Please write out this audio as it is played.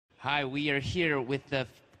Hi, we are here with the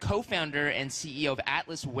co-founder and CEO of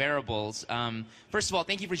Atlas Wearables. First of all,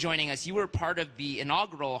 thank you for joining us. You were part of the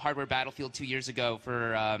inaugural hardware battlefield 2 years ago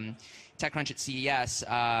for TechCrunch at CES.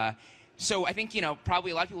 So I think,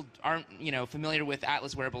 probably a lot of people aren't, familiar with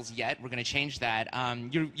Atlas Wearables yet. We're going to change that.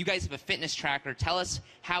 You guys have a fitness tracker. Tell us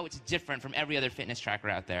how it's different from every other fitness tracker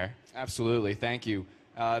out there. Absolutely. Thank you.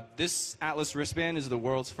 This Atlas wristband is the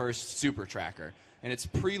world's first super tracker, and it's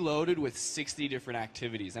preloaded with 60 different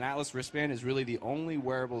activities. An Atlas wristband is really the only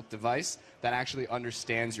wearable device that actually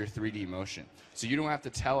understands your 3D motion. So you don't have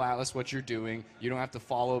to tell Atlas what you're doing. You don't have to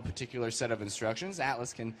follow a particular set of instructions.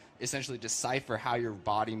 Atlas can essentially decipher how your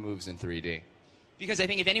body moves in 3D. Because I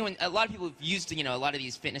think if anyone, a lot of people have used, a lot of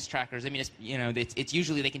these fitness trackers. I mean, it's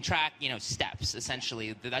usually they can track, steps,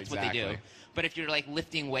 essentially. That's what they do. But if you're like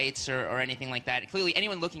lifting weights or anything like that, clearly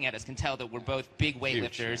anyone looking at us can tell that we're both big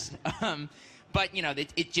weightlifters. But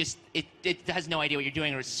it has no idea what you're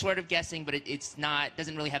doing, or it's sort of guessing, but it's not,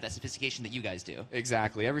 doesn't really have that sophistication that you guys do.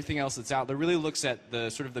 Exactly. Everything else that's out there really looks at the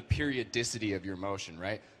sort of the periodicity of your motion,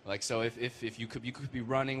 right? Like, so if you could be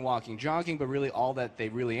running, walking, jogging, but really all that they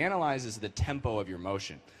really analyze is the tempo of your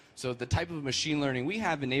motion. So the type of machine learning we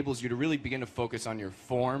have enables you to really begin to focus on your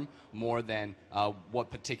form more than what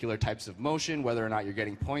particular types of motion, whether or not you're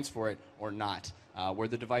getting points for it or not. Where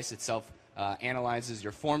the device itself analyzes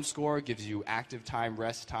your form score, gives you active time,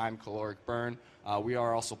 rest time, caloric burn. We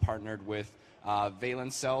are also partnered with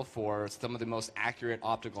Valence Cell for some of the most accurate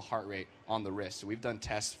optical heart rate on the wrist. So we've done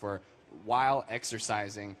tests for while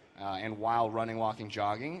exercising and while running, walking,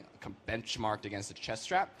 jogging, benchmarked against a chest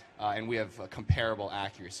strap, and we have a comparable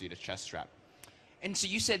accuracy to chest strap. And so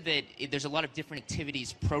you said that there's a lot of different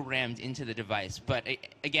activities programmed into the device, but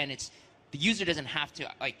again, the user doesn't have to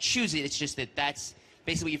choose it. It's just that that's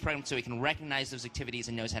basically what you've programmed so it can recognize those activities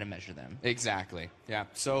and knows how to measure them. Exactly. Yeah.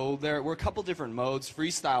 So there were a couple different modes.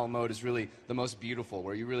 Freestyle mode is really the most beautiful,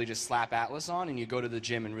 where you really just slap Atlas on and you go to the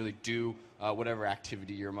gym and really do whatever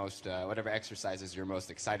activity you're most, whatever exercises you're most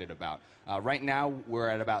excited about. Right now, we're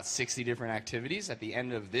at about 60 different activities. At the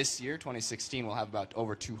end of this year, 2016, we'll have about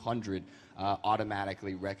over 200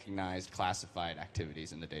 automatically recognized, classified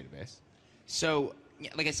activities in the database. So,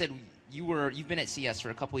 like I said, you've been at CES for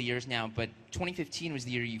a couple of years now, but 2015 was the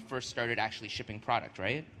year you first started actually shipping product,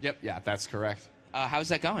 right? Yep, yeah, that's correct. How's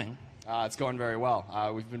that going? It's going very well.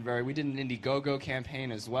 We did an Indiegogo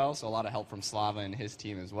campaign as well, so a lot of help from Slava and his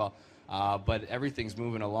team as well. But everything's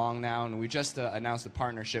moving along now, and we just announced a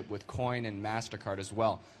partnership with Coin and MasterCard as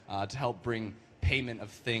well to help bring payment of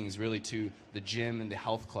things really to the gym and the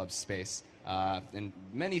health club space. And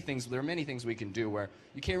there are many things we can do where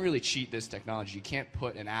you can't really cheat this technology. You can't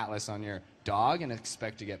put an Atlas on your dog and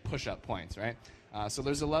expect to get push-up points, right? So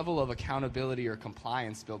there's a level of accountability or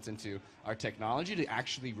compliance built into our technology to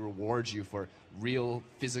actually reward you for real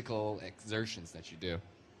physical exertions that you do.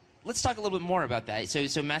 Let's talk a little bit more about that. So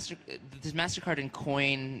this MasterCard and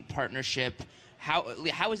Coin partnership, how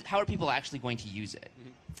are people actually going to use it?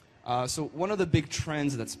 So one of the big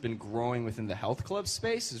trends that's been growing within the health club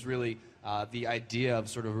space is really the idea of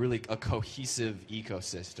sort of really a cohesive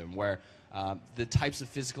ecosystem where the types of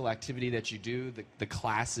physical activity that you do, the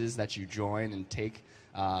classes that you join and take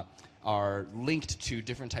are linked to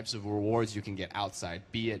different types of rewards you can get outside,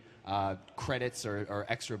 be it credits or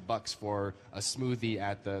extra bucks for a smoothie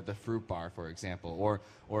at the fruit bar, for example,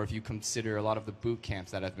 or if you consider a lot of the boot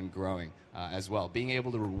camps that have been growing as well. Being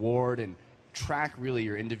able to reward and track really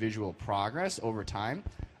your individual progress over time,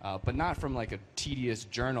 but not from like a tedious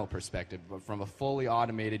journal perspective, but from a fully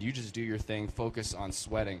automated, you just do your thing, focus on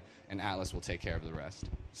sweating, and Atlas will take care of the rest.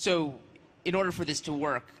 So in order for this to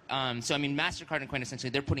work, so I mean, MasterCard and Coin, essentially,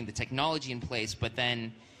 they're putting the technology in place, but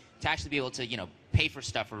then to actually be able to, pay for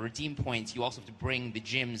stuff or redeem points, you also have to bring the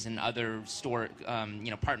gyms and other store,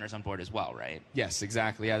 partners on board as well, right? Yes,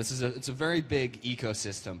 exactly. Yeah, it's a very big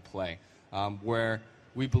ecosystem play where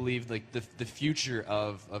we believe like the future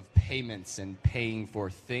of payments and paying for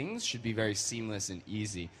things should be very seamless and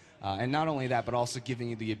easy. And not only that, but also giving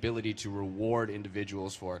you the ability to reward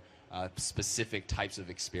individuals for specific types of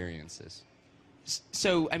experiences.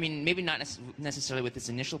 So, I mean, maybe not necessarily with this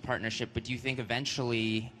initial partnership, but do you think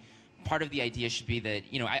eventually part of the idea should be that,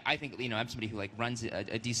 I think, I'm somebody who like runs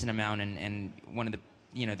a decent amount, and one of the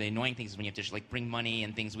the annoying things is when you have to like bring money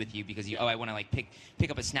and things with you because I want to like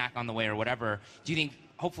pick up a snack on the way or whatever. Do you think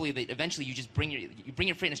hopefully that eventually you just bring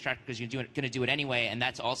your fitness tracker because you're going to do it anyway, and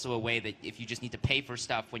that's also a way that if you just need to pay for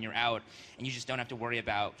stuff when you're out and you just don't have to worry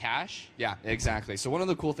about cash? Yeah, exactly. So one of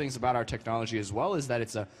the cool things about our technology as well is that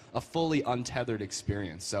it's a fully untethered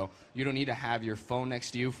experience. So you don't need to have your phone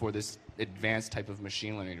next to you for this advanced type of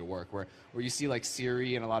machine learning to work, where you see like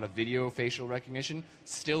Siri and a lot of video facial recognition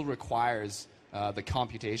still requires the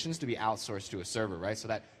computations to be outsourced to a server, right? So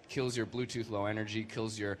that kills your Bluetooth low energy,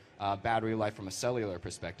 kills your battery life from a cellular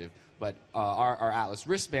perspective. But our Atlas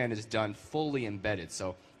wristband is done fully embedded,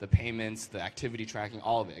 so the payments, the activity tracking,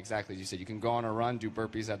 all of it, exactly as you said. You can go on a run, do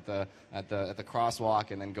burpees at the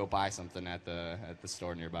crosswalk, and then go buy something at the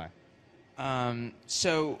store nearby.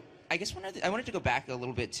 So I guess I wanted to go back a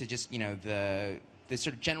little bit to just the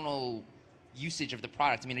sort of general usage of the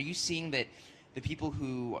product. I mean, are you seeing that the people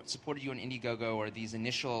who supported you on Indiegogo, or these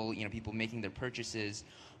initial people making their purchases,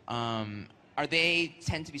 are they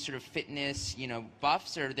tend to be sort of fitness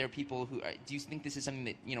buffs, or are there people who do you think this is something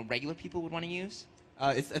that regular people would want to use?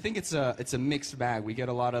 I think it's a mixed bag. We get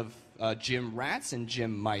a lot of gym rats and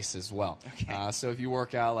gym mice as well. Okay. So if you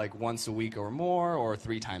work out like once a week or more, or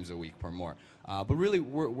 3 times a week or more. But really,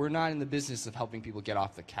 we're not in the business of helping people get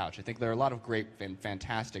off the couch. I think there are a lot of great and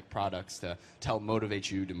fantastic products to help motivate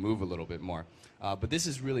you to move a little bit more. But this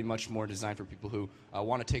is really much more designed for people who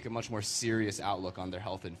want to take a much more serious outlook on their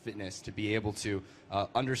health and fitness, to be able to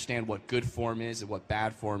understand what good form is and what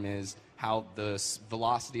bad form is, how the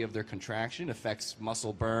velocity of their contraction affects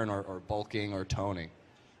muscle burn or bulking or toning.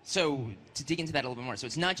 So to dig into that a little bit more, so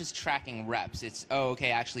it's not just tracking reps. It's, oh,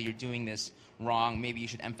 okay, actually you're doing this wrong. Maybe you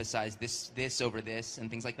should emphasize this over this and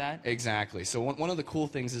things like that? Exactly. So one of the cool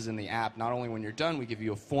things is in the app, not only when you're done, we give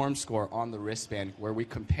you a form score on the wristband where we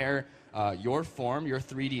compare your form, your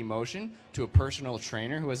 3D motion, to a personal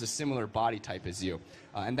trainer who has a similar body type as you.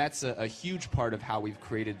 And that's a huge part of how we've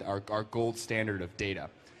created our gold standard of data.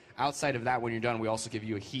 Outside of that, when you're done, we also give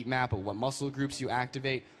you a heat map of what muscle groups you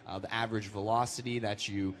activate, the average velocity that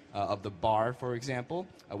of the bar, for example,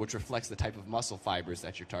 which reflects the type of muscle fibers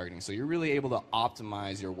that you're targeting. So you're really able to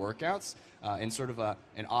optimize your workouts in sort of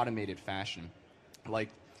an automated fashion. Like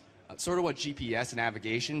sort of what GPS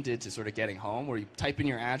navigation did to sort of getting home, where you type in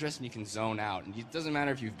your address and you can zone out. And it doesn't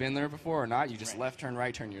matter if you've been there before or not, you just left turn,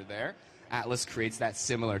 right turn, you're there. Atlas creates that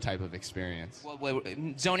similar type of experience. Well,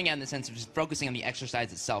 zoning out in the sense of just focusing on the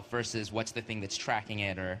exercise itself versus what's the thing that's tracking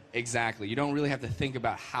it, or... Exactly. You don't really have to think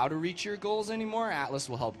about how to reach your goals anymore. Atlas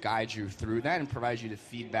will help guide you through that and provide you the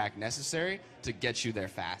feedback necessary to get you there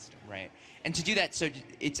faster. Right. And to do that, so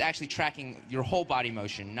it's actually tracking your whole body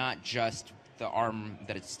motion, not just the arm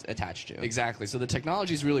that it's attached to. Exactly. So the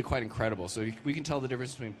technology is really quite incredible. So we can tell the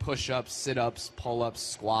difference between push-ups, sit-ups, pull-ups,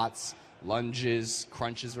 squats, lunges,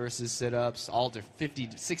 crunches versus sit-ups, all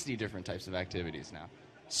 60 different types of activities now.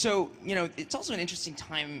 So, it's also an interesting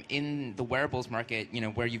time in the wearables market,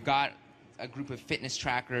 where you've got a group of fitness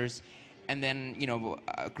trackers and then,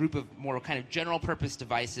 a group of more kind of general purpose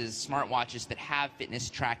devices, smartwatches that have fitness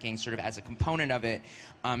tracking sort of as a component of it.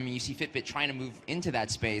 You see Fitbit trying to move into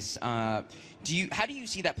that space. How do you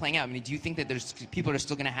see that playing out? I mean, do you think that there's people are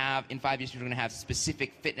still going to have, in 5 years, people are going to have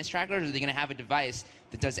specific fitness trackers, or are they going to have a device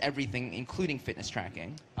that does everything, including fitness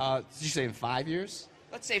tracking? Did you say in 5 years?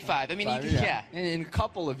 Let's say 5. I mean, 5 yeah. Yeah. In a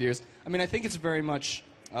couple of years. I mean, I think it's very much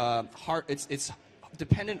hard. It's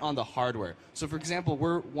dependent on the hardware. So, for example,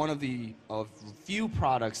 we're one of the few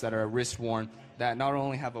products that are wrist-worn that not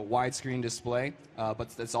only have a widescreen display, but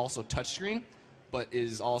that's also touchscreen, but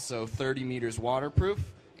is also 30 meters waterproof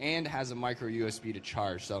and has a micro USB to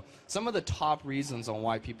charge. So some of the top reasons on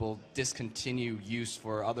why people discontinue use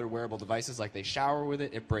for other wearable devices, like they shower with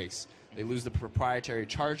it, it breaks. They lose the proprietary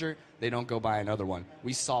charger, they don't go buy another one.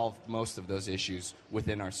 We solve most of those issues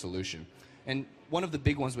within our solution. And one of the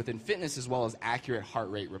big ones within fitness as well is accurate heart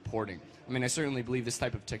rate reporting. I mean, I certainly believe this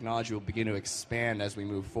type of technology will begin to expand as we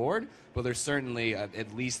move forward, but there's certainly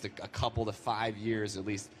at least a couple to 5 years, at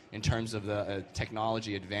least, in terms of the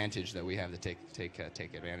technology advantage that we have to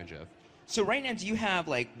take advantage of. So right now, do you have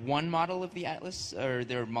like one model of the Atlas, or are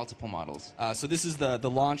there multiple models? So this is the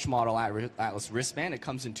launch model Atlas wristband. It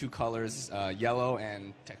comes in 2 colors, yellow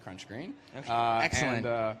and TechCrunch green. Okay. Excellent.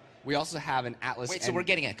 And we also have an Atlas... Wait, so we're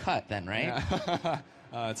getting a cut then, right?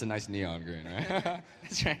 It's a nice neon green, right?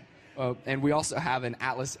 That's right. And we also have an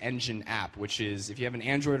Atlas Engine app, which is, if you have an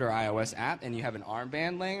Android or iOS app and you have an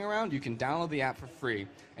armband laying around, you can download the app for free.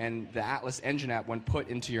 And the Atlas Engine app, when put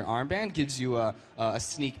into your armband, gives you a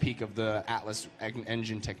sneak peek of the Atlas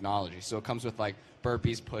Engine technology. So it comes with like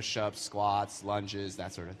burpees, push-ups, squats, lunges,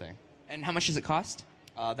 that sort of thing. And how much does it cost?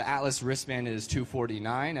 The Atlas wristband is $249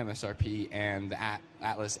 MSRP, and the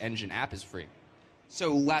Atlas Engine app is free.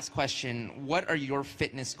 So last question, what are your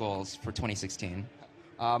fitness goals for 2016?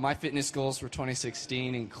 My fitness goals for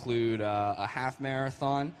 2016 include a half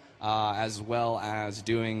marathon, as well as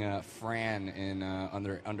doing a Fran in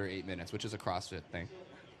under 8 minutes, which is a CrossFit thing.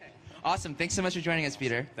 Awesome. Thanks so much for joining us,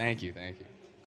 Peter. Thank you.